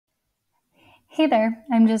Hey there,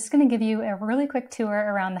 I'm just going to give you a really quick tour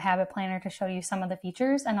around the Habit Planner to show you some of the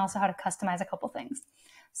features and also how to customize a couple things.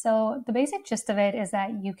 So the basic gist of it is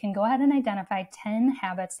that you can go ahead and identify 10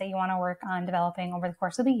 habits that you want to work on developing over the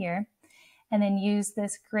course of the year, and then use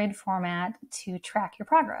this grid format to track your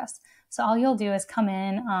progress. So all you'll do is come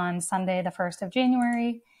in on Sunday, the 1st of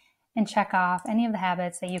January, and check off any of the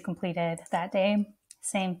habits that you completed that day.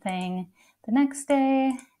 Same thing the next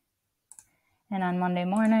day. And on Monday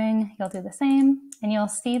morning, you'll do the same. And you'll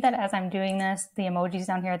see that as I'm doing this, the emojis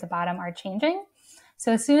down here at the bottom are changing.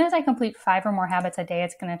 So as soon as I complete 5 or more habits a day,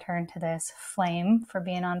 it's going to turn to this flame for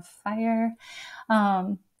being on fire.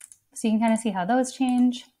 So you can kind of see how those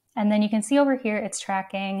change. And then you can see over here, it's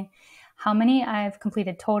tracking how many I've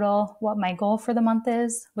completed total, what my goal for the month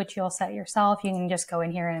is, which you'll set yourself. You can just go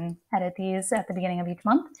in here and edit these at the beginning of each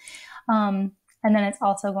month. And then it's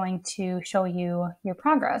also going to show you your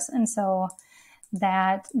progress. And so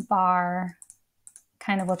that bar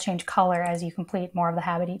kind of will change color as you complete more of the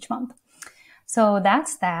habit each month. So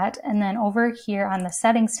that's that. And then over here on the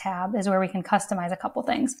settings tab is where we can customize a couple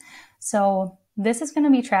things. So this is going to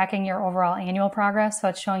be tracking your overall annual progress. So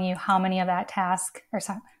it's showing you how many of that task or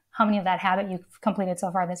how many of that habit you've completed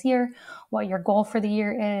so far this year, what your goal for the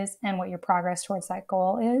year is, and what your progress towards that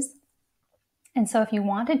goal is. And so if you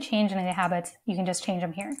want to change any of the habits, you can just change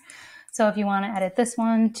them here. So if you want to edit this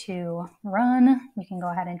one to run, you can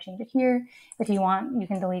go ahead and change it here. If you want, you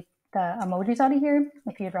can delete the emojis out of here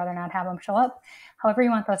if you'd rather not have them show up. However you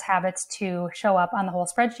want those habits to show up on the whole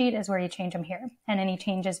spreadsheet is where you change them here. And any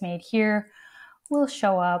changes made here will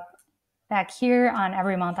show up back here on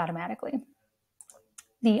every month automatically.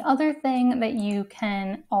 The other thing that you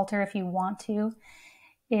can alter if you want to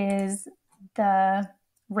is the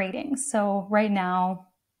ratings. So right now,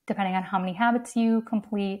 depending on how many habits you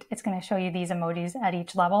complete, it's going to show you these emojis at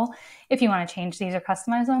each level. If you want to change these or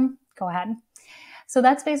customize them, go ahead. So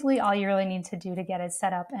that's basically all you really need to do to get it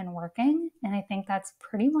set up and working. And I think that's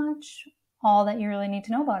pretty much all that you really need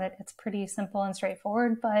to know about it. It's pretty simple and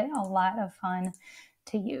straightforward, but a lot of fun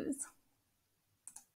to use.